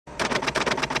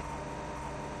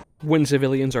When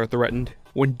civilians are threatened,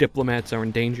 when diplomats are in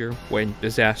danger, when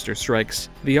disaster strikes,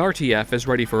 the RTF is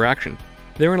ready for action.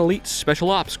 They're an elite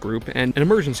special ops group and an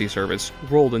emergency service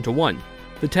rolled into one.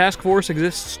 The task force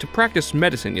exists to practice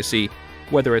medicine, you see,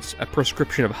 whether it's a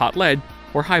prescription of hot lead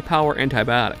or high-power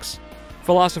antibiotics.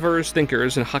 Philosophers,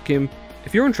 thinkers, and hakim,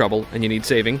 if you're in trouble and you need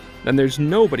saving, then there's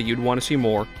nobody you'd want to see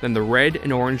more than the red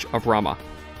and orange of RAMAH.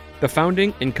 The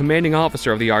founding and commanding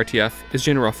officer of the RTF is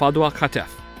General Fadwa Khatef.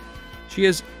 She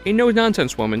is a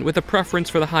no-nonsense woman with a preference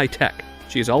for the high-tech.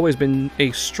 She has always been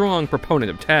a strong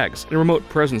proponent of tags and remote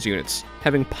presence units,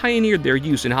 having pioneered their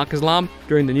use in Haq Islam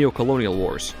during the neo-colonial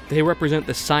wars. They represent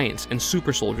the science and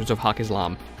supersoldiers of Haq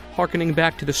Islam, harkening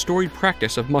back to the storied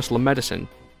practice of Muslim medicine.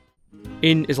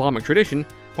 In Islamic tradition,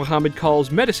 Muhammad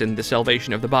calls medicine the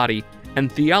salvation of the body,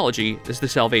 and theology is the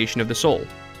salvation of the soul.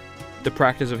 The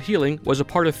practice of healing was a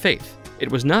part of faith. It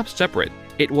was not separate.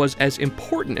 It was as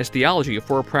important as theology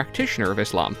for a practitioner of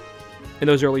Islam. In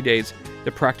those early days,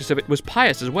 the practice of it was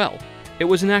pious as well. It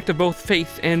was an act of both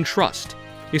faith and trust.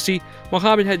 You see,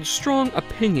 Muhammad had strong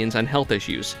opinions on health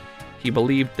issues. He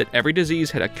believed that every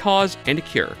disease had a cause and a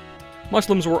cure.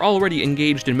 Muslims were already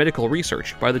engaged in medical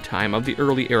research by the time of the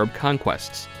early Arab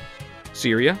conquests.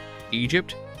 Syria,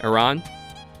 Egypt, Iran.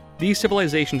 These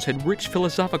civilizations had rich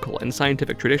philosophical and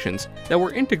scientific traditions that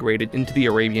were integrated into the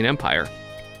Arabian Empire.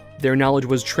 Their knowledge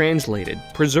was translated,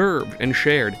 preserved, and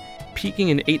shared, peaking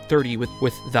in 830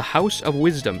 with the House of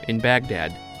Wisdom in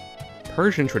Baghdad.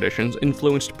 Persian traditions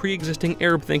influenced pre-existing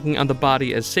Arab thinking on the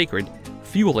body as sacred,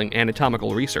 fueling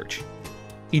anatomical research.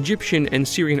 Egyptian and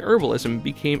Syrian herbalism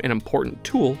became an important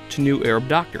tool to new Arab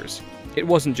doctors. It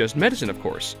wasn't just medicine, of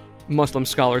course. Muslim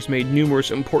scholars made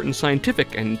numerous important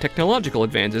scientific and technological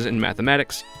advances in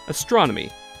mathematics,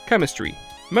 astronomy, chemistry,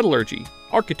 metallurgy,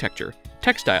 architecture,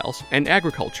 textiles, and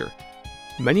agriculture.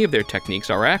 Many of their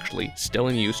techniques are actually still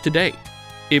in use today.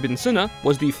 Ibn Sina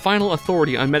was the final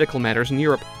authority on medical matters in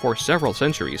Europe for several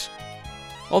centuries.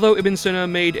 Although Ibn Sina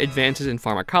made advances in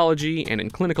pharmacology and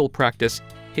in clinical practice,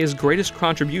 his greatest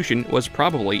contribution was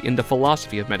probably in the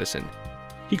philosophy of medicine.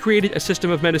 He created a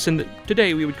system of medicine that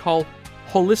today we would call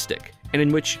holistic, and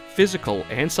in which physical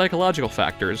and psychological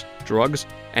factors, drugs,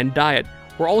 and diet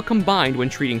were all combined when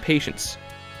treating patients.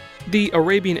 The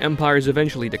Arabian empires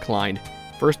eventually declined,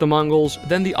 first the Mongols,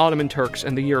 then the Ottoman Turks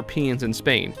and the Europeans in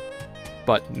Spain.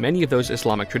 But many of those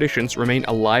Islamic traditions remain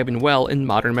alive and well in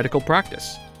modern medical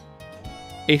practice.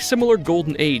 A similar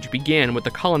golden age began with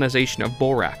the colonization of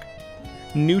Borak.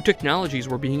 New technologies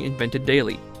were being invented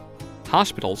daily.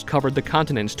 Hospitals covered the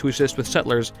continents to assist with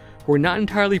settlers who were not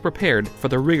entirely prepared for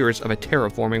the rigors of a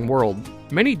terraforming world.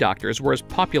 Many doctors were as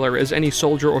popular as any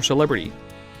soldier or celebrity.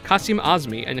 Qasim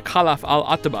Azmi and Khalaf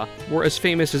al-Ataba were as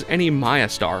famous as any Maya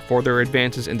star for their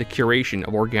advances in the curation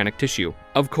of organic tissue.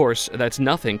 Of course, that's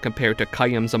nothing compared to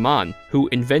Qayyum Zaman, who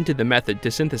invented the method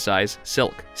to synthesize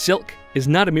silk. Silk is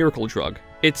not a miracle drug,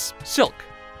 it's silk,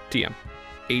 TM,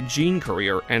 a gene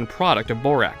courier and product of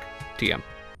Borak, TM.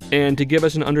 And to give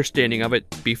us an understanding of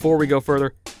it, before we go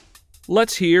further,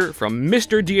 let's hear from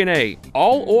Mr. DNA.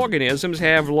 All organisms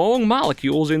have long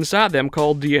molecules inside them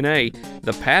called DNA.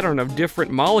 The pattern of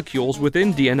different molecules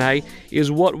within DNA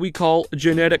is what we call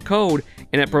genetic code,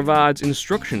 and it provides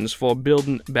instructions for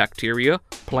building bacteria,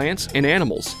 plants, and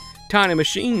animals. Tiny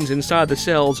machines inside the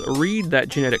cells read that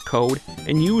genetic code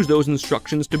and use those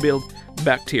instructions to build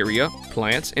bacteria,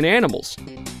 plants, and animals.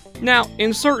 Now,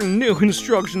 inserting new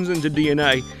instructions into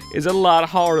DNA is a lot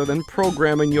harder than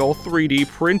programming your 3D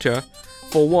printer.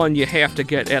 For one, you have to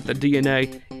get at the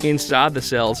DNA inside the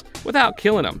cells without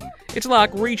killing them. It's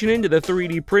like reaching into the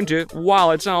 3D printer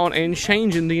while it's on and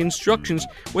changing the instructions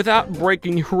without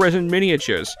breaking your resin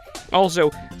miniatures. Also,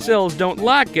 cells don't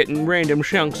like getting random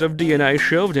chunks of DNA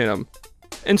shoved in them.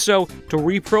 And so, to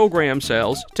reprogram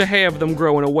cells, to have them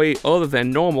grow in a way other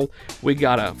than normal, we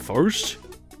gotta first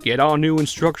get our new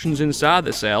instructions inside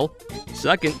the cell.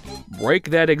 Second, break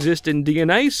that existing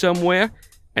DNA somewhere.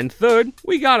 And third,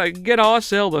 we gotta get our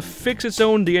cell to fix its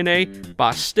own DNA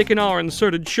by sticking our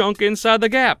inserted chunk inside the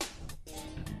gap.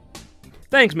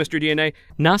 Thanks, Mr. DNA.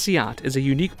 Nasiat is a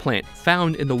unique plant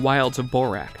found in the wilds of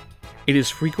Borak. It is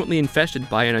frequently infested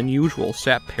by an unusual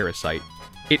sap parasite.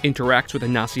 It interacts with a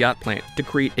Nasiat plant to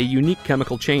create a unique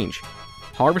chemical change.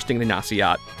 Harvesting the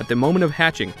Nasiat at the moment of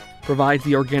hatching provides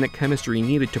the organic chemistry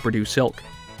needed to produce silk.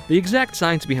 The exact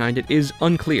science behind it is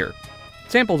unclear.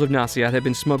 Samples of Nasiat have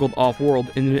been smuggled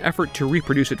off-world in an effort to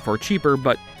reproduce it for cheaper,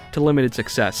 but to limited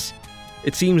success.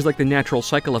 It seems like the natural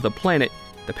cycle of the planet,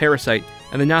 the parasite,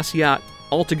 and the Nasiat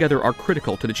altogether are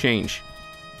critical to the change.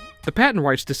 The patent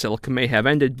rights to silk may have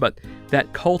ended, but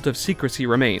that cult of secrecy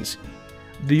remains.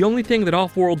 The only thing that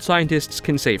off-world scientists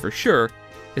can say for sure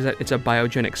is that it's a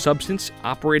biogenic substance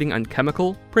operating on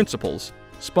chemical principles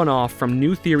spun off from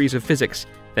new theories of physics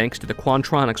thanks to the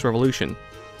quantronics revolution.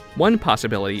 One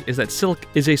possibility is that silk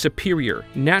is a superior,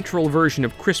 natural version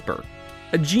of CRISPR,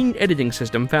 a gene editing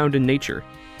system found in nature.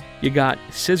 You got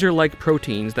scissor-like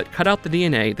proteins that cut out the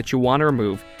DNA that you want to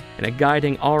remove, and a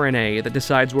guiding RNA that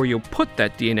decides where you put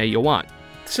that DNA you want.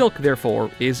 Silk, therefore,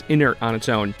 is inert on its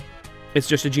own. It's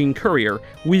just a gene courier,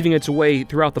 weaving its way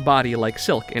throughout the body like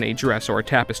silk in a dress or a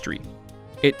tapestry.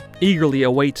 It eagerly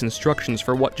awaits instructions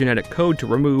for what genetic code to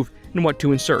remove and what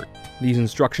to insert. These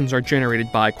instructions are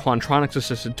generated by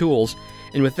quantronics-assisted tools,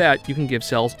 and with that, you can give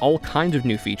cells all kinds of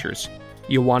new features.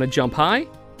 You want to jump high?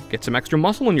 Get some extra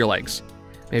muscle in your legs.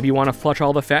 Maybe you want to flush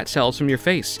all the fat cells from your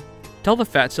face. Tell the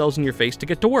fat cells in your face to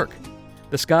get to work.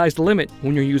 The sky's the limit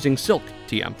when you're using silk,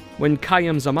 TM. When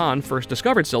Khayyam Zaman first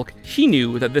discovered silk, he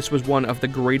knew that this was one of the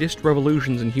greatest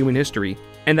revolutions in human history,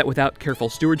 and that without careful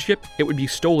stewardship, it would be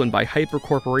stolen by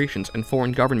hyper-corporations and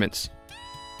foreign governments.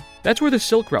 That's where the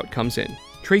silk route comes in.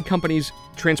 Trade companies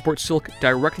transport silk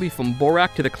directly from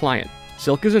borak to the client.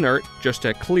 Silk is inert, just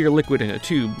a clear liquid in a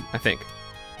tube, I think.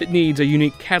 It needs a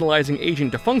unique catalyzing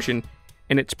agent to function,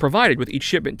 and it's provided with each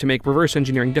shipment to make reverse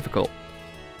engineering difficult.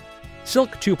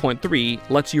 Silk 2.3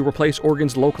 lets you replace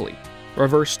organs locally,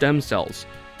 reverse stem cells,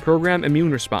 program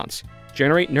immune response,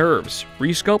 generate nerves,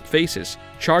 resculpt faces,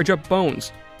 charge up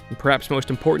bones, and perhaps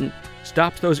most important,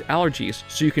 stops those allergies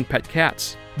so you can pet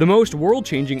cats. The most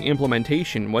world-changing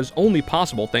implementation was only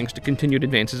possible thanks to continued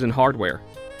advances in hardware.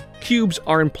 Cubes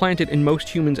are implanted in most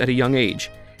humans at a young age,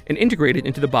 and integrated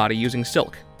into the body using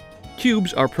silk.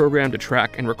 Cubes are programmed to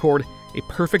track and record a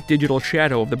perfect digital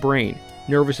shadow of the brain,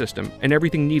 nervous system, and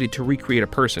everything needed to recreate a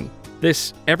person.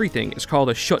 This everything is called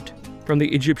a shut, from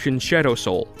the Egyptian shadow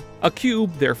soul. A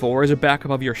cube, therefore, is a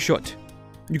backup of your shut.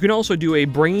 You can also do a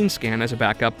brain scan as a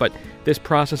backup, but this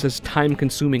process is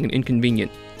time-consuming and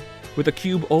inconvenient. With a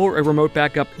cube or a remote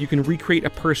backup, you can recreate a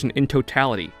person in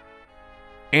totality.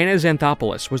 Anna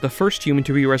Xanthopoulos was the first human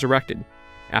to be resurrected.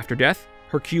 After death,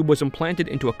 her cube was implanted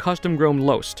into a custom-grown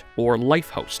lost, or life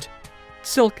host.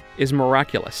 Silk is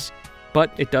miraculous,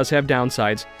 but it does have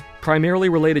downsides, primarily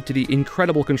related to the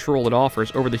incredible control it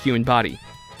offers over the human body.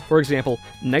 For example,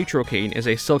 nitrocaine is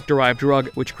a silk-derived drug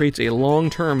which creates a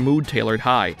long-term mood-tailored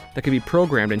high that can be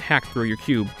programmed and hacked through your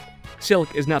cube.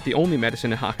 Silk is not the only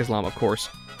medicine in Haq-Islam, of course.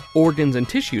 Organs and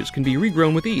tissues can be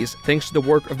regrown with ease thanks to the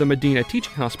work of the Medina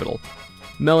Teaching Hospital.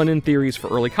 Melanin theories for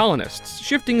early colonists,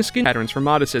 shifting skin patterns for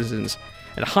modest citizens,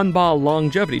 and Hanbal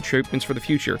longevity treatments for the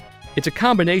future. It's a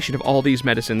combination of all these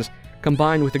medicines,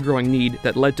 combined with the growing need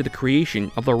that led to the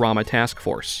creation of the RAMAH Task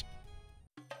Force.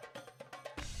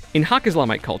 In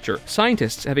Haq-Islamite culture,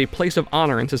 scientists have a place of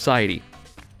honor in society.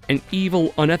 An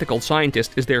evil, unethical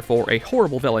scientist is therefore a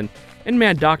horrible villain, and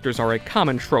mad doctors are a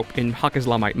common trope in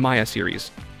Haq-Islamite Maya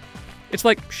series. It's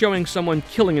like showing someone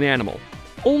killing an animal.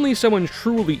 Only someone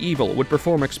truly evil would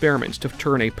perform experiments to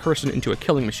turn a person into a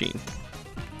killing machine.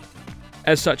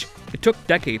 As such, it took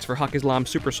decades for Haq-Islam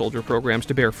Supersoldier programs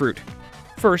to bear fruit.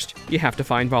 First, you have to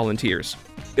find volunteers.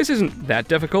 This isn't that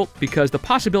difficult because the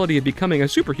possibility of becoming a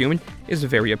superhuman is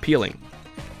very appealing.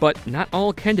 But not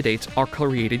all candidates are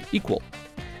created equal.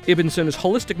 Ibn Sina's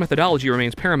holistic methodology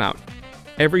remains paramount.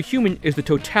 Every human is the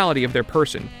totality of their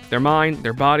person, their mind,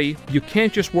 their body. You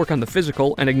can't just work on the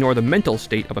physical and ignore the mental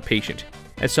state of a patient.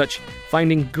 As such,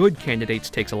 finding good candidates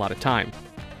takes a lot of time.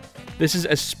 This is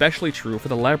especially true for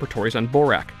the laboratories on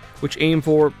Borak, which aim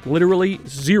for literally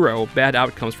 0 bad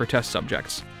outcomes for test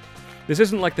subjects. This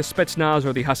isn't like the Spetsnaz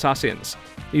or the Assassins.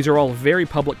 These are all very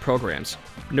public programs.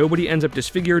 Nobody ends up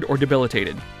disfigured or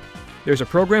debilitated. There's a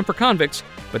program for convicts,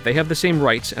 but they have the same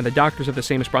rights and the doctors have the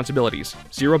same responsibilities.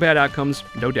 0 bad outcomes,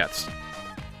 no deaths.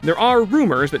 There are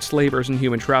rumors that slavers and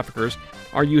human traffickers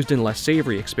are used in less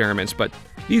savory experiments, but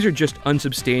these are just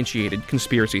unsubstantiated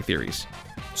conspiracy theories.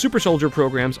 Supersoldier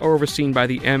programs are overseen by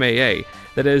the MAA,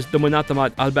 that is, the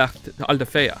Munatamat al-Bakht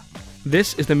al-Dafaya.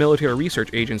 This is the military research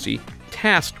agency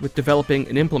tasked with developing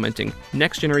and implementing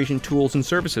next-generation tools and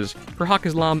services for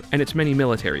Haq-Islam and its many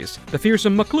militaries. The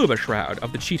fearsome Makluba shroud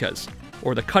of the Cheetahs,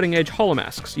 or the cutting-edge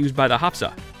holomasks used by the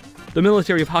Hafsa. The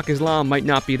military of Haq-Islam might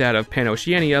not be that of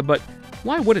Pan-Oceania, but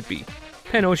why would it be?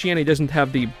 Pan-Oceania doesn't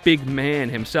have the big man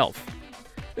himself.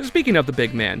 Speaking of the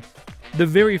big man, the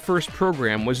very first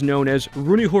program was known as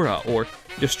Runihura, or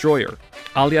Destroyer.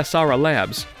 Al-Yasara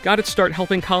Labs got its start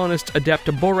helping colonists adapt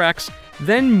to Borak's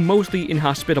then mostly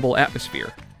inhospitable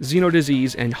atmosphere.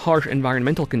 Xenodisease and harsh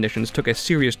environmental conditions took a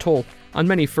serious toll on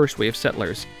many first-wave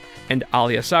settlers, and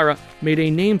Al-Yasara made a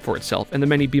name for itself in the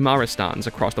many Bimaristans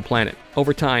across the planet.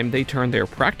 Over time, they turned their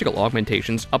practical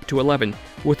augmentations up to 11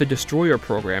 with the Destroyer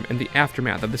program in the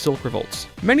aftermath of the Silk Revolts.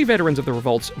 Many veterans of the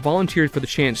revolts volunteered for the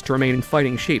chance to remain in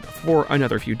fighting shape for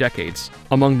another few decades.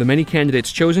 Among the many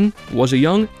candidates chosen was a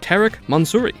young Tariq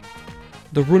Mansouri.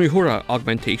 The Runihura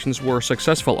augmentations were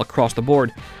successful across the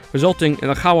board, resulting in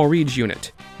a Khawarij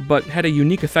unit, but had a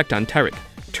unique effect on Tariq,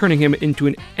 turning him into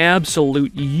an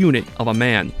absolute unit of a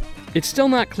man. It's still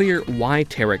not clear why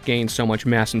Tariq gained so much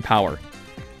mass and power.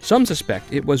 Some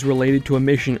suspect it was related to a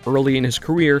mission early in his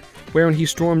career wherein he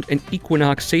stormed an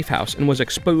Equinox safehouse and was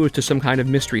exposed to some kind of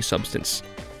mystery substance.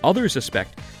 Others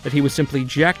suspect that he was simply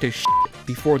jacked as shit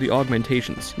before the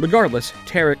augmentations. Regardless,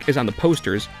 Tariq is on the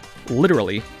posters,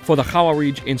 literally, for the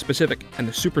Khawarij in specific and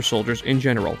the Supersoldiers in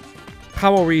general.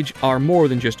 Khawarij are more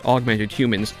than just augmented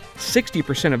humans.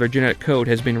 60% of their genetic code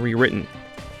has been rewritten.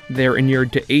 They're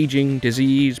inured to aging,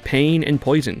 disease, pain, and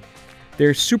poison.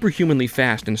 They're superhumanly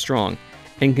fast and strong,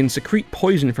 and can secrete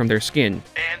poison from their skin.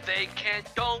 And they can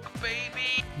dunk,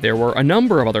 baby! There were a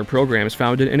number of other programs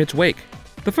founded in its wake.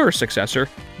 The first successor,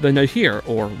 the Nahir,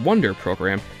 or Wonder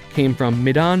program, came from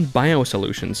Medan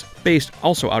Biosolutions, based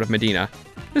also out of Medina.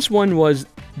 This one was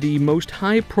the most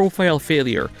high-profile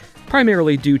failure,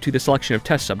 primarily due to the selection of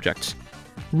test subjects.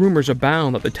 Rumors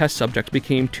abound that the test subjects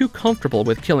became too comfortable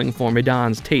with killing for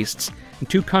Medan's tastes, and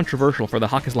too controversial for the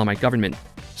Haq Islamic government.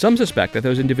 Some suspect that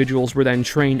those individuals were then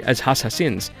trained as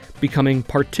assassins, becoming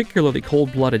particularly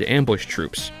cold-blooded ambush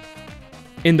troops.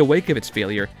 In the wake of its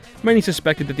failure, many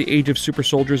suspected that the age of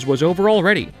Supersoldiers was over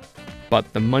already,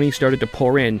 but the money started to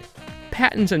pour in.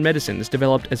 Patents and medicines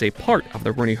developed as a part of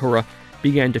the Runihura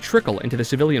began to trickle into the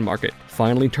civilian market,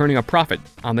 finally turning a profit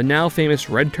on the now famous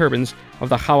red turbans of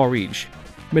the Khawarij.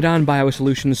 Medan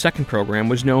Biosolutions' second program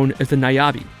was known as the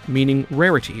Nayabi, meaning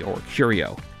rarity or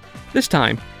curio. This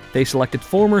time, they selected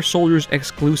former soldiers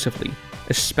exclusively,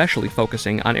 especially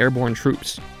focusing on airborne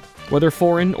troops. Whether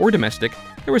foreign or domestic,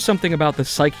 there was something about the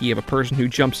psyche of a person who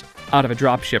jumps out of a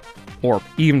dropship, or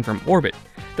even from orbit,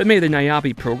 that made the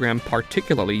Nayabi program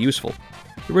particularly useful.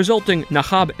 The resulting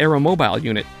Nahab Aeromobile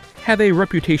unit have a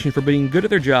reputation for being good at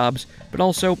their jobs, but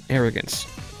also arrogance.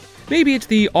 Maybe it's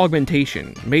the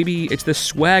augmentation, maybe it's the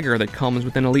swagger that comes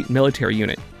with an elite military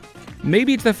unit.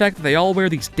 Maybe it's the fact that they all wear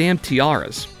these damn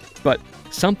tiaras, but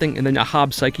something in the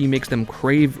Nahab psyche makes them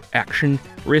crave action,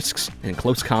 risks, and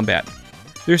close combat.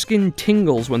 Their skin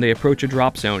tingles when they approach a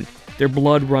drop zone, their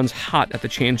blood runs hot at the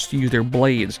chance to use their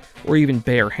blades, or even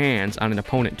bare hands on an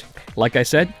opponent. Like I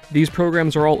said, these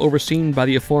programs are all overseen by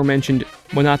the aforementioned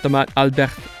Munatamat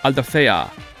al-Dafea.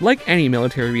 Like any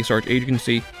military research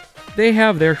agency, they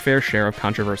have their fair share of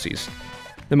controversies.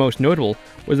 The most notable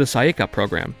was the Saika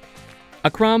program.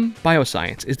 Akram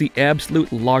Bioscience is the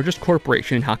absolute largest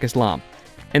corporation in Haq Islam,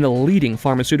 and the leading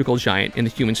pharmaceutical giant in the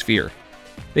human sphere.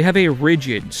 They have a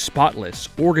rigid, spotless,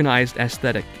 organized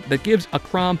aesthetic that gives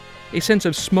Akram a sense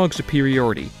of smug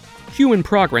superiority. Human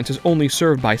progress is only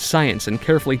served by science and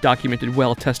carefully documented,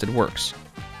 well-tested works.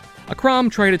 Akram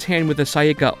tried its hand with the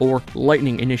Saika, or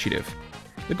Lightning Initiative.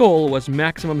 The goal was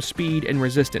maximum speed and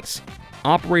resistance.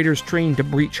 Operators trained to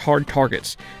breach hard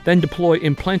targets, then deploy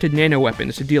implanted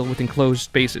nanoweapons to deal with enclosed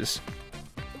spaces.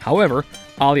 However,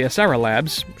 Al-Yasara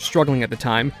Labs, struggling at the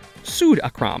time, sued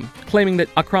Akram, claiming that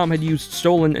Akram had used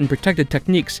stolen and protected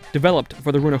techniques developed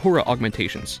for the Runihura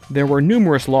augmentations. There were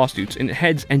numerous lawsuits and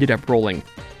heads ended up rolling.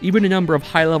 Even a number of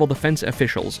high-level defense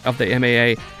officials of the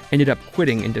MAA ended up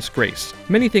quitting in disgrace.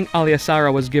 Many think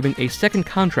Al-Yasara was given a second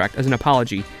contract as an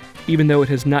apology, even though it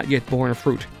has not yet borne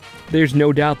fruit. There's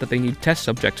no doubt that they need test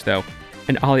subjects though,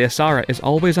 and Al-Yasara is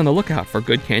always on the lookout for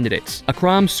good candidates.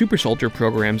 Akram's super soldier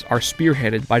programs are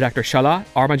spearheaded by Dr. Shalah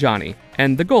Armajani,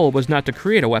 and the goal was not to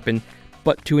create a weapon,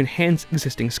 but to enhance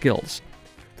existing skills.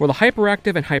 For the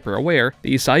hyperactive and hyper-aware,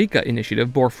 the Saika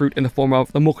initiative bore fruit in the form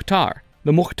of the Mukhtar.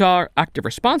 The Mukhtar Active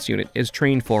Response Unit is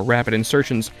trained for rapid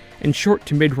insertions and short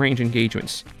to mid-range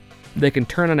engagements. They can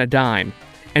turn on a dime,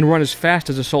 and run as fast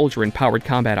as a soldier in powered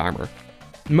combat armor.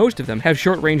 Most of them have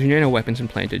short-range nanoweapons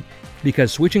implanted,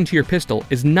 because switching to your pistol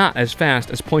is not as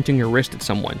fast as pointing your wrist at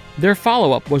someone. Their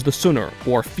follow-up was the Sunur,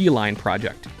 or Feline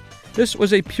project. This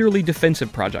was a purely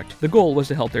defensive project. The goal was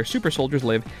to help their super soldiers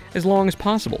live as long as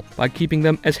possible by keeping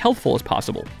them as healthful as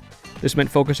possible. This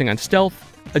meant focusing on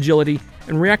stealth, agility,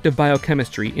 and reactive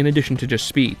biochemistry in addition to just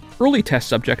speed. Early test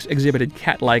subjects exhibited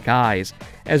cat-like eyes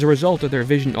as a result of their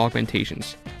vision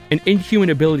augmentations, an inhuman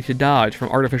ability to dodge from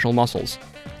artificial muscles,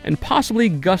 and possibly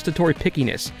gustatory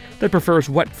pickiness that prefers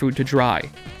wet food to dry.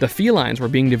 The felines were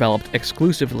being developed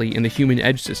exclusively in the human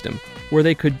edge system, where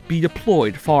they could be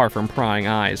deployed far from prying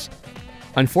eyes.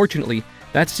 Unfortunately,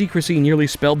 That secrecy nearly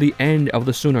spelled the end of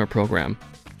the Sonar program.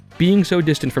 Being so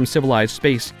distant from civilized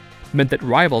space meant that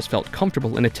rivals felt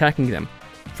comfortable in attacking them,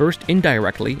 first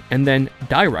indirectly and then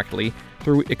directly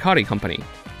through Ikari Company.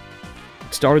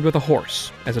 It started with a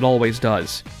horse, as it always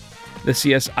does. The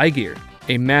CS Aegir,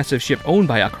 a massive ship owned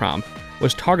by Akram,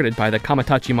 was targeted by the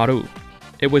Kamatachi Maru.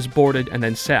 It was boarded and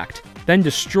then sacked, then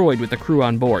destroyed with the crew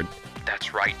on board.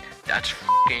 That's right. That's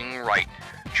f***ing right.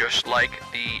 Just like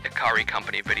the Ikari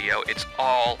Company video, it's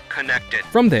all connected.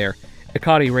 From there,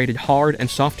 Ikari raided hard and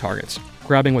soft targets,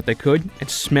 grabbing what they could and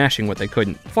smashing what they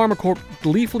couldn't. PharmaCorp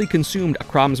gleefully consumed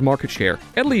Akram's market share,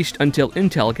 at least until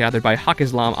intel gathered by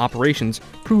Haq-Islam operations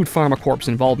proved PharmaCorp's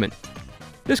involvement.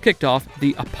 This kicked off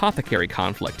the Apothecary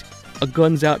conflict, a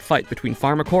guns-out fight between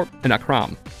PharmaCorp and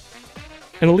Akram.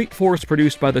 An elite force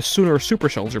produced by the Sonar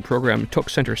Supersoldier program took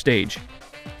center stage.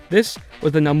 This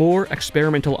was the Namur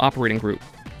Experimental Operating Group,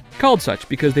 called such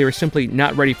because they were simply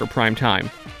not ready for prime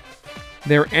time.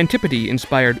 Their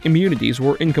Antipode-inspired immunities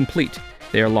were incomplete,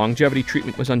 their longevity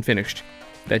treatment was unfinished.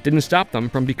 That didn't stop them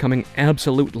from becoming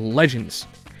absolute legends.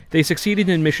 They succeeded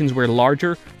in missions where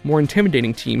larger, more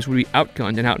intimidating teams would be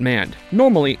outgunned and outmanned.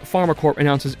 Normally, PharmaCorp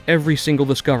announces every single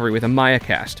discovery with a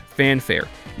Mayacast, fanfare,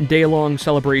 day-long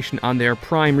celebration on their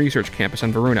prime research campus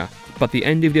on Varuna. But the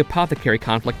end of the Apothecary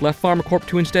conflict left PharmaCorp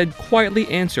to instead quietly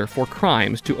answer for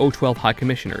crimes to O12 High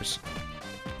Commissioners.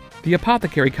 The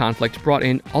Apothecary conflict brought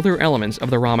in other elements of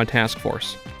the RAMAH Task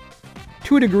Force.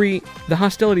 To a degree, the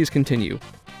hostilities continue.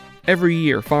 Every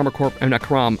year, PharmaCorp and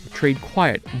Akram trade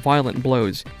quiet, violent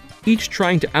blows, each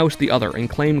trying to oust the other and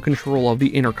claim control of the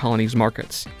inner colony's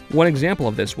markets. One example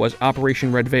of this was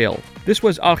Operation Red Veil. This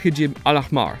was Al-Hijib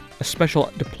Al-Ahmar, a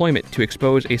special deployment to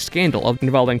expose a scandal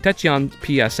involving Tetjian's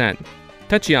PSN.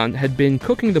 Tetjian had been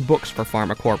cooking the books for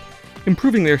PharmaCorp,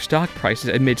 improving their stock prices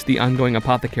amidst the ongoing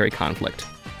Apothecary conflict.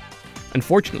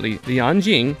 Unfortunately, the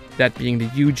Anjing, that being the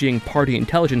Yujing Party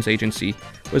Intelligence Agency,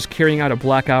 was carrying out a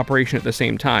black operation at the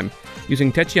same time,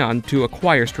 using Tetjian to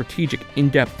acquire strategic,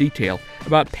 in-depth detail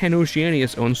about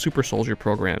Pan-Oceania's own Supersoldier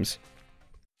programs.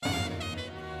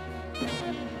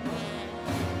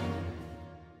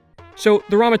 So,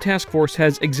 the RAMAH Task Force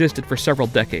has existed for several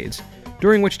decades,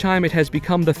 during which time it has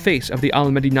become the face of the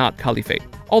Al-Madinat Caliphate.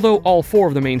 Although all four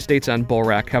of the main states on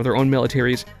Borak have their own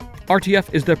militaries,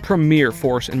 RTF is the premier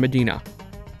force in Medina.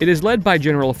 It is led by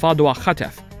General Fadwa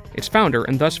Khatef, its founder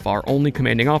and thus far only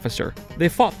commanding officer. They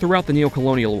fought throughout the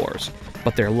Neo-Colonial Wars,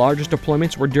 but their largest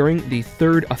deployments were during the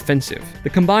Third Offensive. The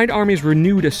combined army's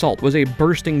renewed assault was a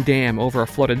bursting dam over a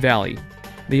flooded valley.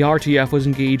 The RTF was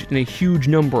engaged in a huge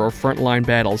number of frontline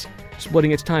battles,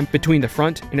 splitting its time between the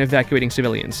front and evacuating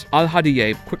civilians.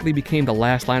 Al-Hadiyeh quickly became the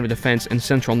last line of defense in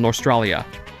central Nostralia.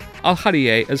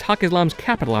 Al-Hadiyeh is Haq-Islam's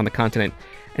capital on the continent,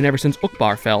 and ever since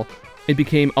Ukbar fell, it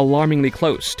became alarmingly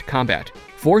close to combat.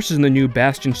 Forces in the new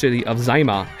bastion city of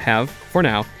Zaima have, for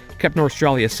now, kept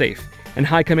Nostralia safe, and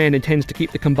High Command intends to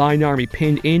keep the combined army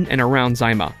pinned in and around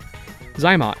Zaima.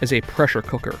 Zaima is a pressure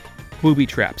cooker. Booby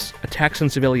traps, attacks on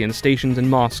civilian stations and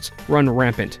mosques run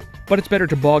rampant, but it's better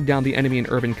to bog down the enemy in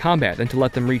urban combat than to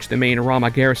let them reach the main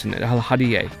RAMAH garrison at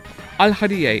Al-Hadiyeh.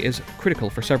 Al-Hadiyeh is critical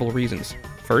for several reasons.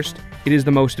 First, it is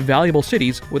the most valuable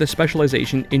cities with a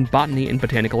specialization in botany and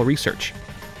botanical research.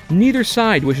 Neither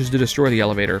side wishes to destroy the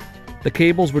elevator. The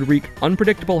cables would wreak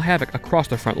unpredictable havoc across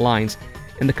the front lines,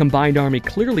 and the combined army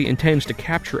clearly intends to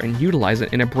capture and utilize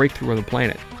it in a breakthrough of the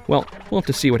planet. Well, we'll have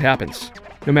to see what happens.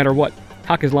 No matter what,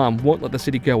 Haq-Islam won't let the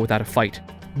city go without a fight.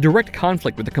 Direct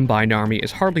conflict with the combined army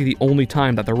is hardly the only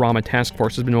time that the RAMAH Task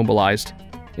Force has been mobilized.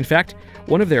 In fact,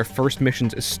 one of their first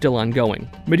missions is still ongoing.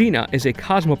 Medina is a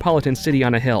cosmopolitan city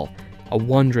on a hill, a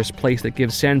wondrous place that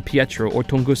gives San Pietro or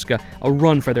Tunguska a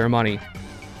run for their money.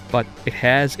 But it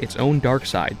has its own dark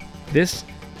side. This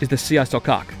is the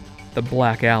Siasokak, the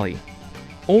Black Alley.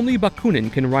 Only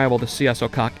Bakunin can rival the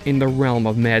Siasokak in the realm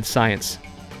of mad science.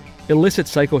 Illicit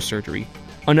psychosurgery,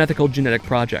 unethical genetic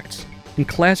projects, and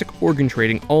classic organ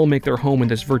trading all make their home in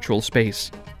this virtual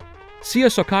space.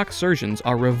 Siasokak surgeons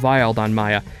are reviled on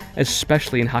Maya,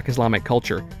 especially in Haq-Islamic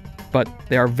culture, but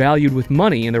they are valued with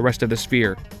money in the rest of the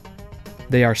sphere.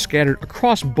 They are scattered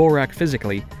across Borak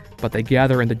physically, but they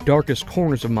gather in the darkest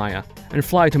corners of Maya and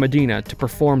fly to Medina to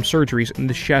perform surgeries in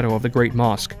the shadow of the Great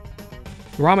Mosque.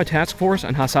 The RAMAH Task Force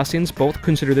and Assassins both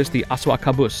consider this the Aswa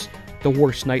Kabus, the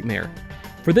worst nightmare,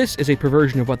 for this is a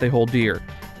perversion of what they hold dear.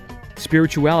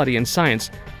 Spirituality and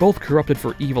science both corrupted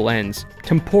for evil ends,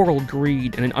 temporal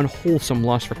greed and an unwholesome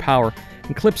lust for power,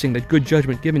 eclipsing the good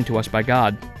judgment given to us by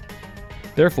God.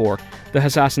 Therefore, the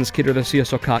Assassins consider the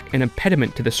Siasokak an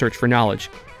impediment to the search for knowledge,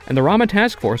 and the RAMAH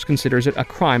Task Force considers it a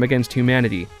crime against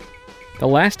humanity. The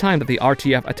last time that the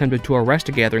RTF attempted to arrest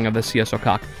a gathering of the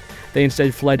CSOCOC, they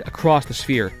instead fled across the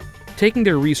sphere, taking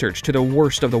their research to the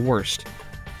worst of the worst.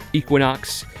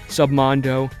 Equinox,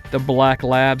 Submondo, the Black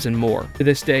Labs, and more. To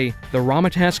this day, the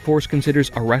RAMAH Task Force considers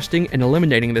arresting and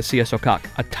eliminating the CSOCOC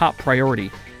a top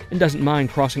priority, and doesn't mind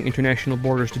crossing international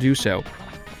borders to do so.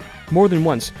 More than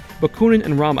once, Bakunin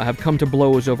and RAMAH have come to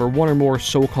blows over one or more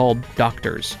so-called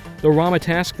doctors. The RAMAH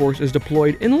Task Force is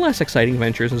deployed in less exciting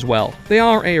ventures as well. They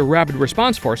are a rapid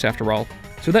response force after all,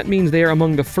 so that means they are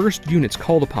among the first units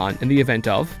called upon in the event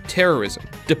of terrorism,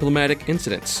 diplomatic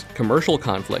incidents, commercial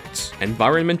conflicts,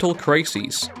 environmental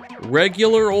crises,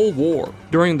 regular old war.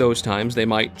 During those times, they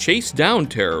might chase down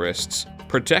terrorists,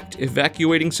 protect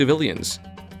evacuating civilians,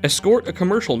 escort a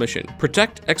commercial mission,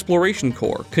 protect exploration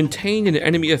corps, contain an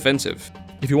enemy offensive.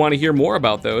 If you want to hear more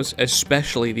about those,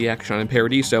 especially the action on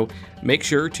Paradiso, make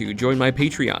sure to join my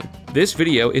Patreon. This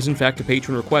video is in fact a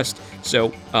patron request,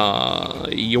 so,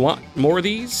 you want more of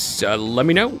these? Let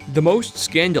me know. The most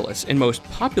scandalous and most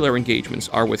popular engagements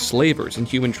are with slavers and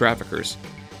human traffickers.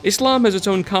 Islam has its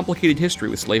own complicated history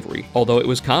with slavery. Although it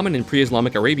was common in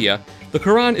pre-Islamic Arabia, the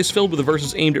Quran is filled with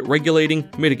verses aimed at regulating,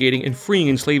 mitigating, and freeing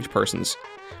enslaved persons.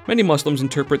 Many Muslims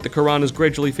interpret the Quran as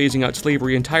gradually phasing out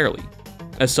slavery entirely.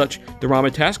 As such, the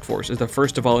RAMAH Task Force is the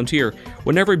first to volunteer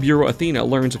whenever Bureau Athena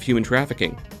learns of human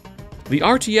trafficking. The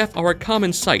RTF are a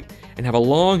common sight and have a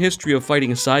long history of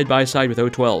fighting side by side with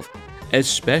O12,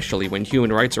 especially when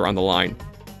human rights are on the line.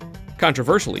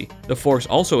 Controversially, the force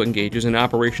also engages in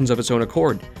operations of its own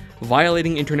accord,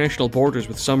 violating international borders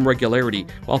with some regularity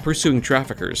while pursuing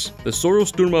traffickers. The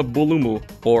Sorosturma Bulumu,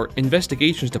 or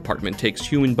Investigations Department, takes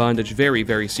human bondage very,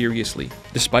 very seriously.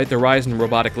 Despite the rise in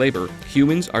robotic labor,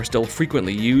 humans are still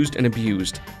frequently used and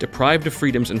abused, deprived of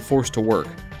freedoms and forced to work.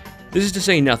 This is to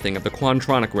say nothing of the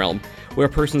Quantronic realm, where a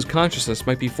person's consciousness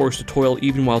might be forced to toil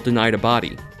even while denied a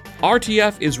body.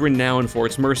 RTF is renowned for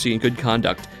its mercy and good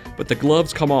conduct, but the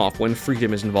gloves come off when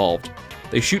freedom is involved.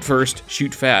 They shoot first,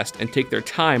 shoot fast, and take their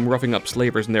time roughing up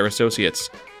slavers and their associates.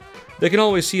 They can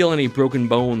always seal any broken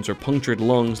bones or punctured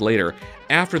lungs later,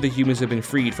 after the humans have been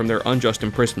freed from their unjust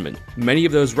imprisonment. Many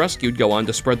of those rescued go on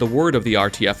to spread the word of the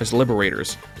RTF as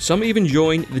liberators. Some even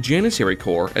join the Janissary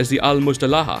Corps as the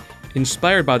Al-Mustalaha,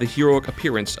 inspired by the heroic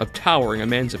appearance of towering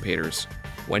emancipators.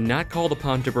 When not called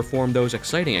upon to perform those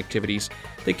exciting activities,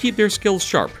 they keep their skills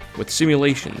sharp, with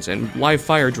simulations and live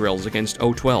fire drills against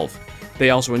O12. They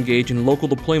also engage in local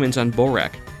deployments on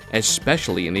Borak,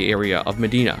 especially in the area of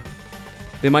Medina.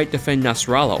 They might defend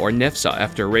Nasrallah or Nefsa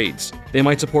after raids. They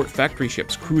might support factory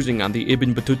ships cruising on the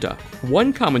Ibn Battuta.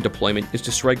 One common deployment is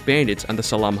to strike bandits on the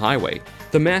Salam Highway.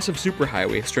 The massive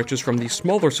superhighway stretches from the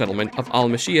smaller settlement of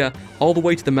Al-Mashia all the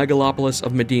way to the megalopolis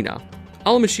of Medina.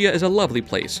 Al-Mashia is a lovely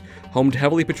place, home to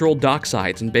heavily patrolled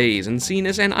docksides and bays and seen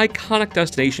as an iconic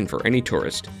destination for any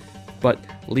tourist. But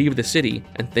leave the city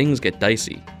and things get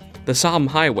dicey. The Salam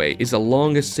Highway is the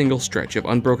longest single stretch of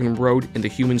unbroken road in the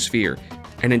human sphere,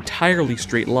 an entirely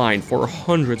straight line for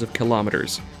hundreds of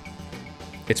kilometers.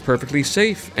 It's perfectly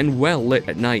safe and well lit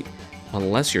at night,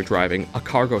 unless you're driving a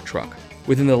cargo truck.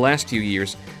 Within the last few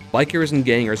years, bikers and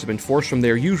gangers have been forced from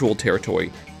their usual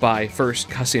territory by first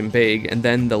Qasim Beg and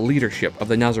then the leadership of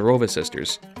the Nazarova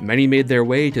sisters. Many made their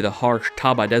way to the harsh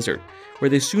Taba Desert, where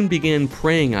they soon began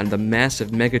preying on the massive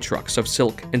megatrucks of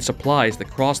silk and supplies that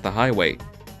cross the highway.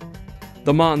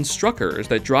 The monstruckers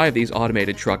that drive these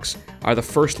automated trucks are the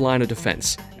first line of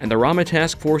defense, and the RAMAH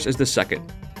Task Force is the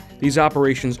second. These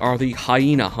operations are the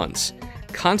hyena hunts,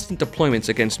 constant deployments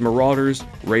against marauders,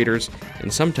 raiders,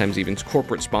 and sometimes even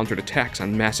corporate-sponsored attacks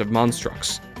on massive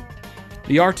monstrucks.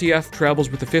 The RTF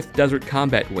travels with the 5th Desert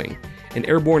Combat Wing, an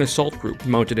airborne assault group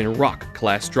mounted in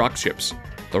Rook-class dropships.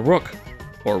 The Rook,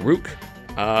 or Rook,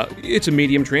 it's a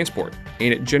medium transport,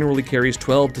 and it generally carries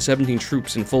 12 to 17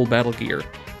 troops in full battle gear.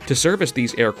 To service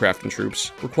these aircraft and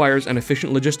troops requires an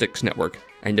efficient logistics network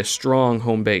and a strong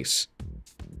home base.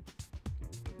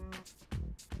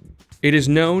 It is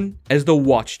known as the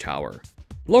Watchtower.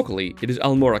 Locally, it is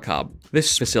Al-Muraqab.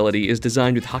 This facility is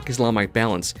designed with Haq Islamite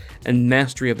balance and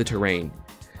mastery of the terrain.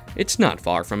 It's not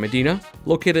far from Medina,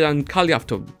 located on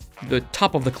Kalyaftub, the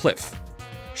top of the cliff.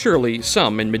 Surely,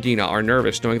 some in Medina are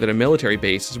nervous knowing that a military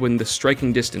base is within the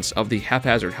striking distance of the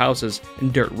haphazard houses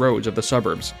and dirt roads of the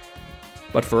suburbs.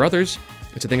 But for others,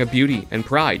 it's a thing of beauty and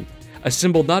pride, a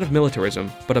symbol not of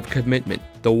militarism, but of commitment.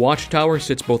 The Watchtower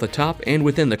sits both atop and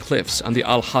within the cliffs on the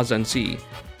Al-Hazan Sea.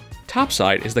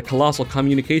 Topside is the colossal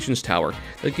communications tower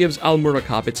that gives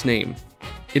Al-Muraqab its name.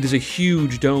 It is a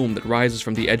huge dome that rises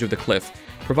from the edge of the cliff,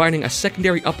 providing a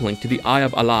secondary uplink to the Eye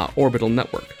of Allah orbital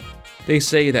network. They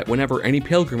say that whenever any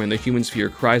pilgrim in the human sphere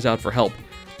cries out for help,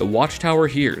 the Watchtower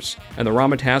hears, and the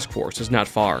RAMAH Task Force is not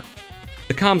far.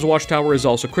 The comms Watchtower is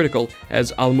also critical,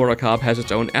 as Muraqab has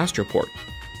its own astroport.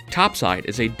 Topside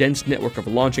is a dense network of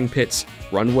launching pits,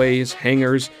 runways,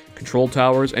 hangars, control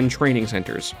towers, and training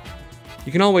centers.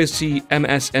 You can always see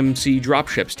MSMC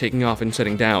dropships taking off and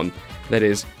setting down, that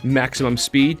is, maximum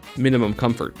speed, minimum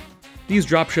comfort. These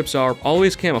dropships are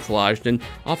always camouflaged and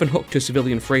often hooked to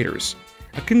civilian freighters,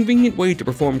 a convenient way to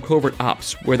perform covert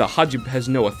ops where the Hajib has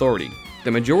no authority. The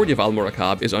majority of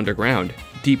Muraqab is underground,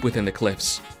 deep within the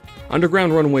cliffs.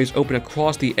 Underground runways open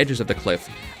across the edges of the cliff,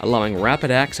 allowing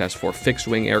rapid access for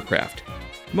fixed-wing aircraft.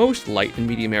 Most light and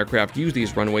medium aircraft use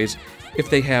these runways if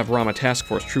they have RAMAH Task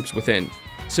Force troops within.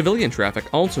 Civilian traffic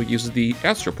also uses the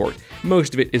astroport.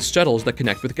 Most of it is shuttles that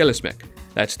connect with Gelismek,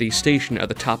 that's the station at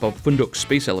the top of Funduk's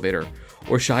space elevator,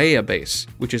 or Shaea Base,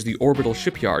 which is the orbital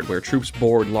shipyard where troops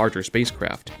board larger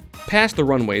spacecraft. Past the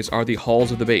runways are the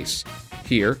halls of the base.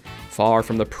 Here, far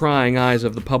from the prying eyes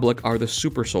of the public, are the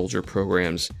Supersoldier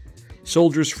programs.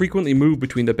 Soldiers frequently move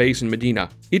between the base and Medina.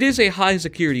 It is a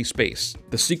high-security space.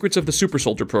 The secrets of the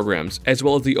Supersoldier programs, as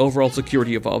well as the overall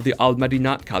security of the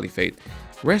Al-Madinat Caliphate,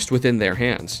 rest within their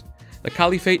hands. The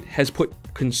Caliphate has put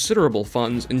considerable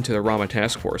funds into the RAMAH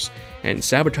Task Force, and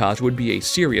sabotage would be a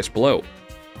serious blow.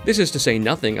 This is to say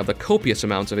nothing of the copious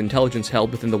amounts of intelligence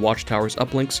held within the Watchtower's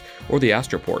uplinks or the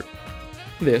astroport.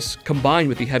 This, combined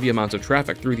with the heavy amounts of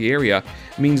traffic through the area,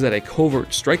 means that a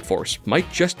covert strike force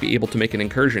might just be able to make an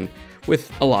incursion,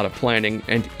 with a lot of planning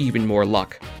and even more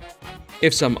luck.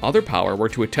 If some other power were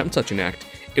to attempt such an act,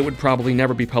 it would probably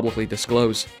never be publicly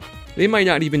disclosed. They might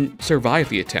not even survive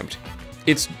the attempt.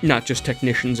 It's not just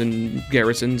technicians and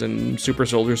garrisons and super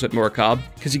soldiers at Muraqab,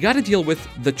 because you gotta deal with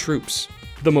the troops.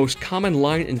 The most common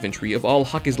line infantry of all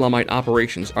Haq Islamite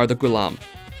operations are the Ghulam.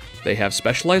 They have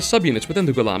specialized subunits within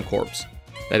the Ghulam Corps.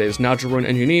 That is, Najrun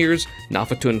engineers,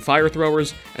 Nafatun fire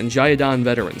throwers, and Jayadan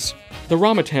veterans. The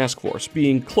RAMAH Task Force,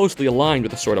 being closely aligned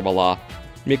with the Sword of Allah,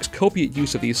 makes copious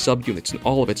use of these subunits in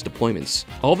all of its deployments.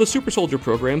 All the Super Soldier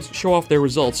programs show off their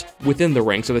results within the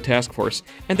ranks of the task force,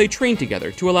 and they train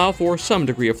together to allow for some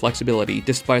degree of flexibility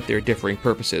despite their differing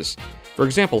purposes. For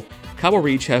example, Cabo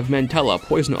Reach have Mantella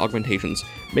poison augmentations,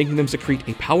 making them secrete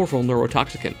a powerful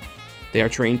neurotoxicant. They are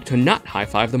trained to not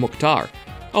high-five the Mukhtar,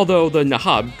 although the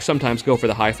Nahab sometimes go for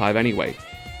the high-five anyway.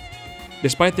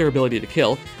 Despite their ability to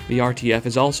kill, the RTF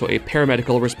is also a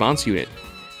paramedical response unit.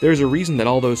 There's a reason that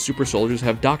all those super soldiers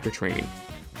have doctor training.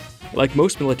 Like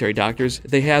most military doctors,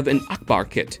 they have an Akbar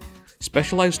kit,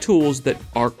 specialized tools that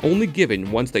are only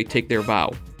given once they take their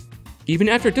vow. Even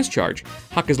after discharge,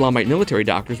 Haq Islamite military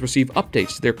doctors receive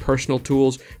updates to their personal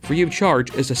tools free of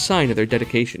charge as a sign of their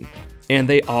dedication. And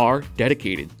they are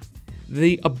dedicated.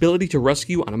 The ability to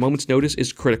rescue on a moment's notice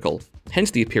is critical,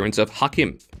 hence the appearance of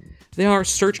Hakim. They are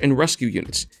search and rescue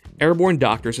units, airborne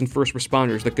doctors and first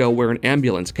responders that go where an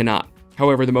ambulance cannot.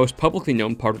 However, the most publicly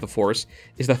known part of the force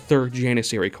is the 3rd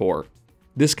Janissary Corps.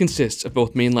 This consists of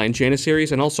both mainline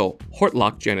Janissaries and also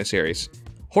Hortlak Janissaries.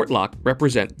 Hortlak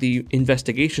represent the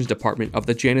investigations department of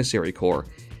the Janissary Corps,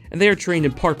 and they are trained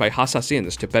in part by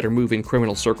Hassasins to better move in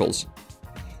criminal circles.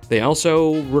 They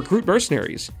also recruit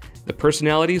mercenaries. The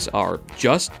personalities are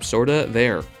just sorta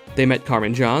there. They met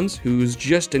Carmen Johns, who's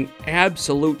just an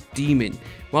absolute demon,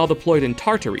 while deployed in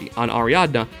Tartary on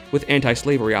Ariadna with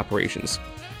anti-slavery operations.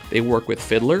 They work with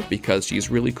Fiddler because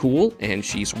she's really cool, and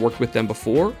she's worked with them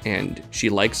before, and she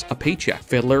likes a paycheck.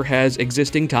 Fiddler has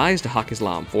existing ties to Haq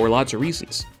Islam for lots of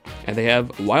reasons. And they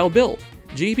have Wild Bill.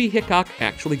 J.B. Hickok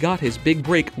actually got his big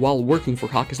break while working for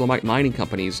Haq Islamite mining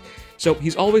companies, so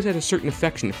he's always had a certain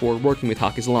affection for working with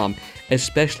Haq Islam,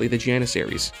 especially the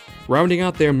Janissaries. Rounding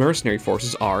out their mercenary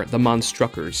forces are the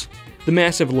Monstruckers. The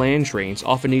massive land trains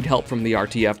often need help from the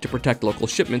RTF to protect local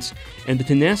shipments, and the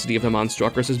tenacity of the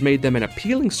Monstruckers has made them an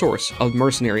appealing source of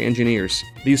mercenary engineers.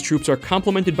 These troops are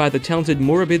complemented by the talented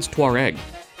Murabids Tuareg,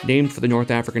 named for the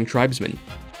North African tribesmen.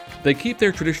 They keep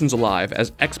their traditions alive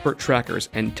as expert trackers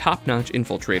and top-notch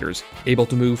infiltrators, able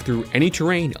to move through any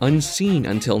terrain unseen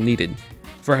until needed.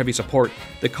 For heavy support,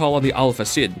 they call on the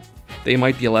Al-Fasid. They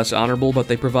might be less honorable, but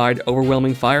they provide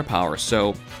overwhelming firepower,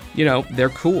 so, they're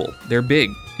cool, they're big.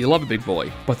 You love a big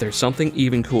boy, but there's something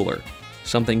even cooler,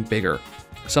 something bigger,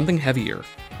 something heavier.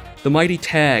 The mighty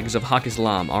tags of Haq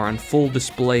Islam are on full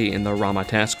display in the RAMAH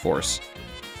Task Force.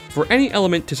 For any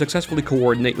element to successfully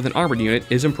coordinate with an armored unit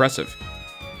is impressive.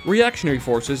 Reactionary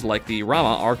forces like the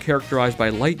RAMAH are characterized by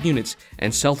light units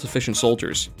and self-sufficient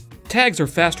soldiers. Tags are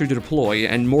faster to deploy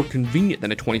and more convenient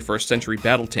than a 21st century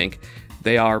battle tank.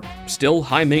 They are still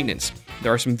high maintenance.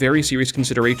 There are some very serious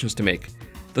considerations to make.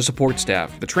 The support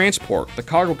staff, the transport, the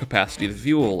cargo capacity, the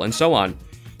fuel, and so on.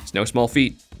 It's no small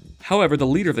feat. However, the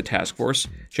leader of the task force,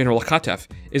 General Khatef,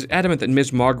 is adamant that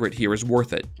Ms. Margaret here is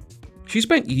worth it. She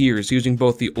spent years using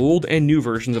both the old and new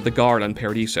versions of the Guard on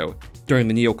Paradiso during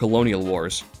the Neo-Colonial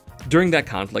Wars. During that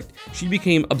conflict, she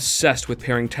became obsessed with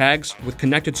pairing tags with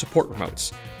connected support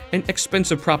remotes, an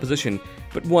expensive proposition,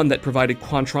 but one that provided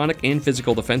quantronic and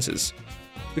physical defenses.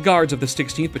 The Guards of the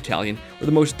 16th Battalion were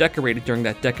the most decorated during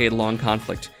that decade-long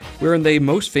conflict, wherein they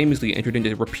most famously entered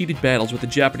into repeated battles with the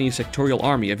Japanese sectorial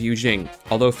army of Yu Jing.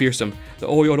 Although fearsome, the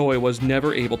Oyoroi was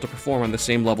never able to perform on the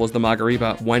same level as the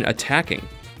Maghariba when attacking,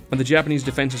 and the Japanese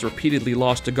defenses repeatedly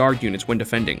lost to Guard units when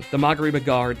defending. The Maghariba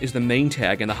Guard is the main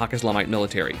tag in the Haq-Islamite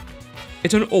military.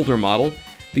 It's an older model.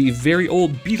 The very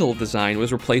old Beetle design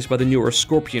was replaced by the newer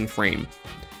Scorpion frame.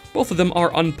 Both of them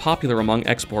are unpopular among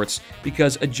exports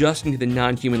because adjusting to the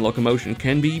non-human locomotion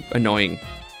can be annoying.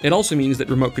 It also means that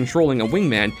remote controlling a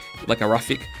wingman, like a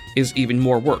Rafik, is even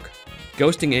more work.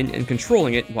 Ghosting in and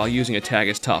controlling it while using a tag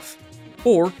is tough.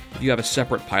 Or, if you have a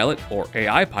separate pilot, or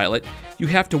AI pilot, you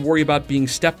have to worry about being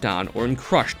stepped on or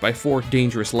crushed by 4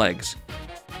 dangerous legs.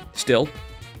 Still,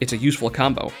 it's a useful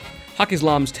combo.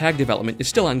 Haq-Islam's tag development is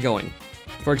still ongoing.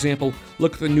 For example,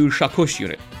 look at the new Shakush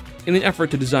unit. In an effort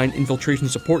to design infiltration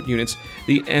support units,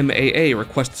 the MAA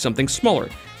requested something smaller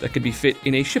that could be fit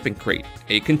in a shipping crate,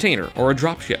 a container, or a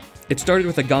dropship. It started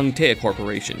with the Gangtea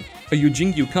Corporation, a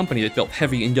Yujingyu company that built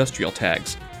heavy industrial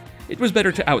tags. It was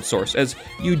better to outsource, as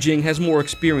Yujing has more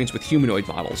experience with humanoid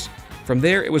models. From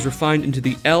there, it was refined into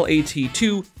the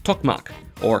LAT-2 Tokmak,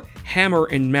 or Hammer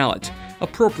and Mallet,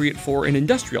 appropriate for an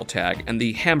industrial tag and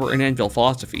the hammer and anvil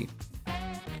philosophy.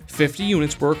 50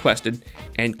 units were requested,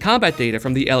 and combat data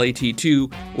from the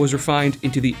LAT-2 was refined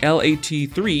into the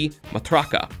LAT-3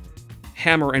 Matraka,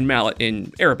 hammer and mallet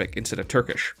in Arabic instead of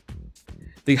Turkish.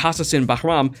 The Hassassin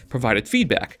Bahram provided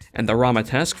feedback, and the RAMAH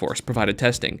Task Force provided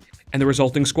testing, and the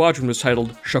resulting squadron was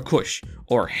titled Shakush,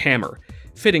 or Hammer,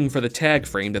 fitting for the tag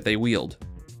frame that they wield.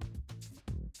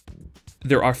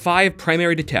 There are 5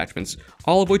 primary detachments,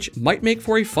 all of which might make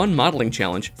for a fun modeling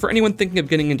challenge for anyone thinking of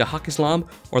getting into Haq-Islam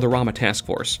or the RAMAH Task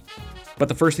Force. But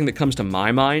the first thing that comes to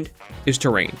my mind is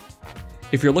terrain.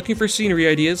 If you're looking for scenery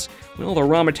ideas, well, the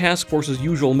RAMAH Task Force's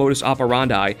usual modus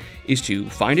operandi is to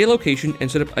find a location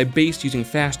and set up a base using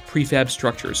fast prefab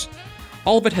structures.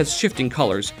 All of it has shifting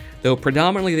colors, though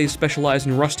predominantly they specialize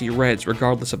in rusty reds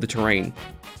regardless of the terrain.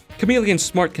 Chameleon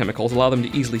smart chemicals allow them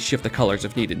to easily shift the colors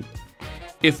if needed.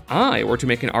 If I were to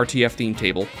make an RTF-themed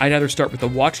table, I'd either start with the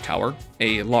Watchtower,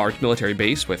 a large military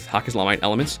base with Haq-Islamite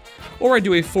elements, or I'd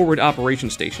do a forward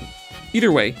operations station.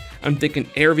 Either way, I'm thinking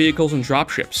air vehicles and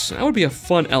dropships. That would be a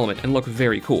fun element and look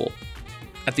very cool.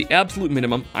 At the absolute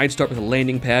minimum, I'd start with a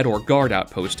landing pad or guard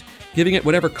outpost, giving it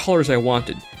whatever colors I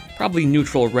wanted, probably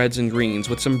neutral reds and greens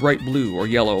with some bright blue or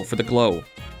yellow for the glow.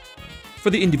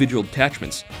 For the individual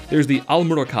detachments, there's the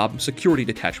Al-Muraqab Security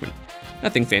Detachment.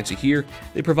 Nothing fancy here,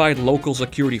 they provide local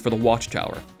security for the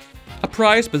Watchtower. A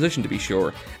prized position to be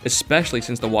sure, especially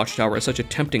since the Watchtower is such a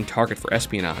tempting target for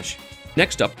espionage.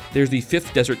 Next up, there's the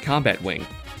 5th Desert Combat Wing.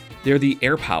 They're the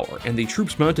air power, and the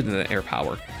troops mounted in the air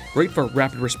power, great for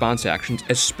rapid response actions,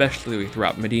 especially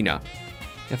throughout Medina.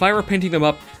 If I were painting them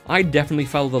up, I'd definitely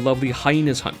follow the lovely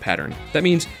hyenas hunt pattern. That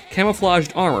means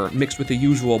camouflaged armor mixed with the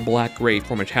usual black-gray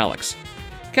for metallics.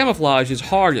 Camouflage is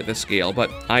hard at this scale, but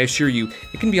I assure you,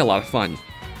 it can be a lot of fun.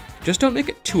 Just don't make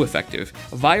it too effective.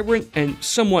 Vibrant and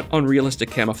somewhat unrealistic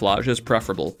camouflage is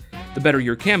preferable. The better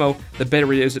your camo, the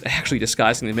better it is at actually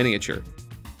disguising the miniature.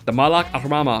 The Malak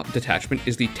al-Ramah detachment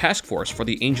is the task force for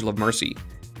the Angel of Mercy.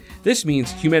 This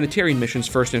means humanitarian missions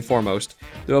first and foremost,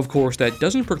 though of course that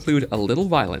doesn't preclude a little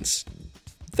violence.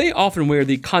 They often wear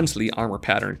the constantly armor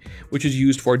pattern, which is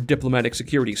used for diplomatic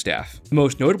security staff. The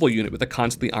most notable unit with the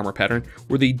constantly armor pattern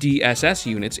were the DSS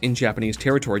units in Japanese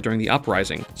territory during the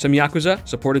uprising. Some Yakuza,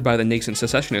 supported by the nascent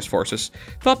secessionist forces,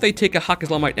 thought they'd take a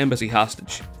Haq-Islamite embassy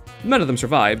hostage. None of them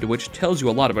survived, which tells you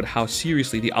a lot about how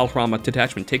seriously the Al-Ramah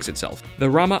detachment takes itself. The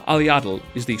RAMAH Al-Adl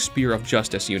is the Spear of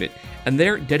Justice unit, and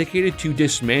they're dedicated to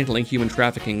dismantling human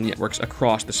trafficking networks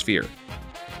across the sphere.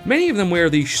 Many of them wear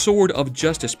the Sword of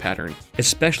Justice pattern,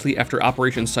 especially after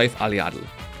Operation Saif al-Adl.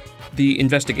 The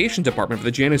Investigations Department of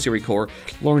the Janissary Corps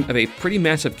learned of a pretty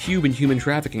massive Cuban human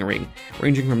trafficking ring,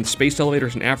 ranging from space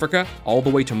elevators in Africa all the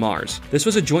way to Mars. This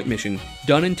was a joint mission,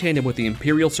 done in tandem with the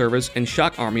Imperial Service and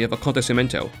Shock Army of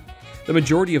Acontecimiento. The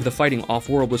majority of the fighting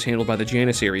off-world was handled by the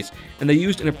Janissaries, and they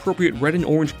used an appropriate red and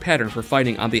orange pattern for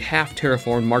fighting on the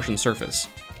half-terraformed Martian surface.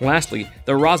 Lastly,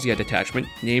 the Razia detachment,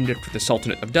 named after the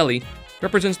Sultanate of Delhi,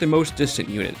 represents the most distant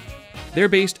unit. They're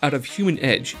based out of Human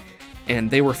Edge, and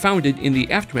they were founded in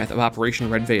the aftermath of Operation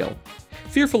Red Veil.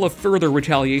 Fearful of further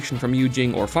retaliation from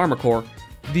Yujing or Pharmacorps,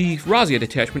 The Razzia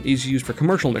detachment is used for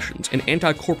commercial missions and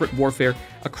anti-corporate warfare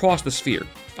across the sphere,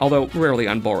 although rarely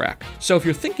on Borak. So if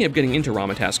you're thinking of getting into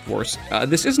RAMAH Task Force,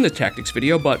 this isn't a tactics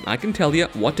video, but I can tell you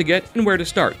what to get and where to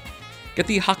start. Get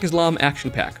the Hak-Islam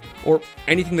action pack, or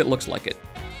anything that looks like it.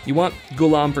 You want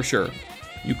Ghulam for sure.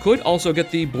 You could also get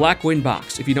the Black Wind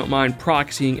box if you don't mind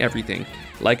proxying everything,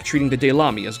 like treating the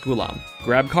Daylami as Ghulam.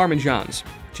 Grab Carmen Johns.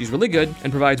 She's really good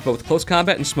and provides both close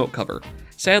combat and smoke cover.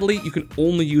 Sadly, you can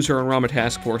only use her on RAMAH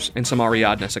Task Force and some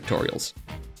Ariadne sectorials.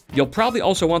 You'll probably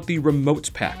also want the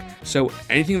Remotes pack, so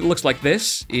anything that looks like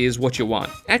this is what you want.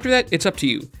 After that, it's up to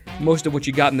you. Most of what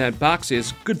you got in that box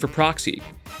is good for proxy.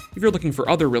 If you're looking for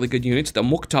other really good units, the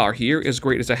Mukhtar here is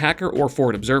great as a hacker or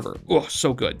forward observer. Oh,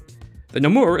 so good. The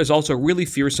Namur is also really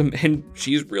fearsome, and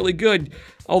she's really good,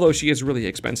 although she is really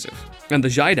expensive. And the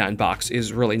Jaidan box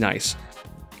is really nice.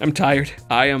 I'm tired.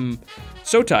 I am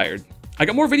so tired. I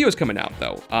got more videos coming out,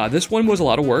 though. This one was a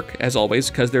lot of work, as always,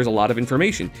 because there's a lot of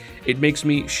information. It makes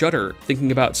me shudder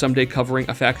thinking about someday covering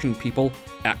a faction people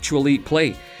actually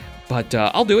play. But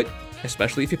I'll do it,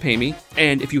 especially if you pay me.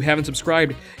 And if you haven't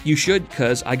subscribed, you should,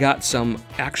 because I got some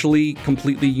actually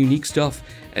completely unique stuff,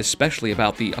 especially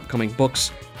about the upcoming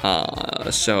books.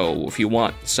 So if you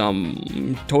want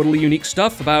some totally unique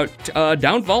stuff about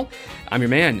Downfall, I'm your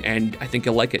man, and I think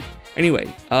you'll like it. Anyway,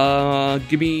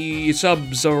 give me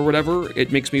subs or whatever.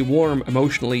 It makes me warm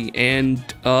emotionally and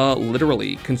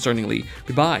literally, concerningly.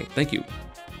 Goodbye. Thank you.